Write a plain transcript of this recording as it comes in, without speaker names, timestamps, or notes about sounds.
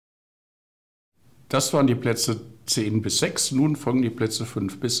Das waren die Plätze 10 bis 6, nun folgen die Plätze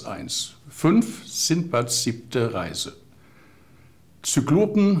 5 bis 1. 5, Sindbads 7. Reise.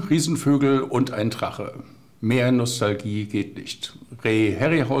 Zyklopen, Riesenvögel und ein Drache. Mehr Nostalgie geht nicht. Ray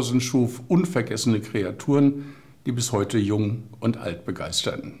Harryhausen schuf unvergessene Kreaturen, die bis heute jung und alt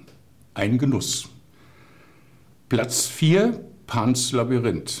begeistern. Ein Genuss. Platz 4, Pans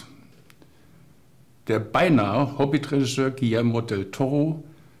Labyrinth. Der beinahe Hobbit-Regisseur Guillermo del Toro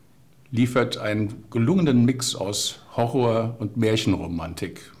liefert einen gelungenen Mix aus Horror und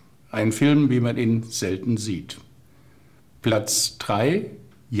Märchenromantik. Ein Film, wie man ihn selten sieht. Platz 3,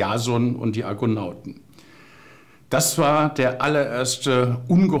 Jason und die Argonauten. Das war der allererste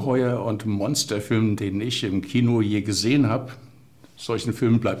Ungeheuer- und Monsterfilm, den ich im Kino je gesehen habe. Solchen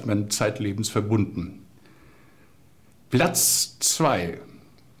Filmen bleibt man zeitlebens verbunden. Platz 2,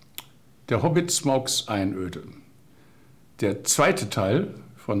 Der Hobbit Smaugs Einöde. Der zweite Teil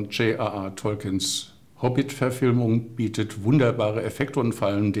von J.R.R. Tolkiens Hobbit-Verfilmung bietet wunderbare Effekte und vor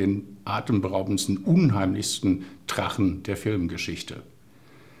allem den atemberaubendsten, unheimlichsten Drachen der Filmgeschichte.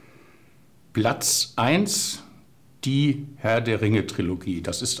 Platz 1, die Herr der Ringe-Trilogie.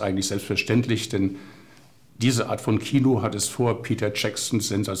 Das ist eigentlich selbstverständlich, denn diese Art von Kino hat es vor Peter Jacksons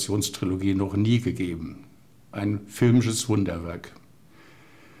Sensationstrilogie noch nie gegeben. Ein filmisches Wunderwerk.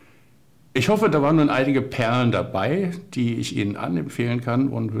 Ich hoffe, da waren nun einige Perlen dabei, die ich Ihnen anempfehlen kann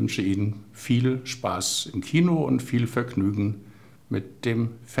und wünsche Ihnen viel Spaß im Kino und viel Vergnügen mit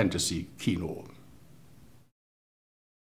dem Fantasy-Kino.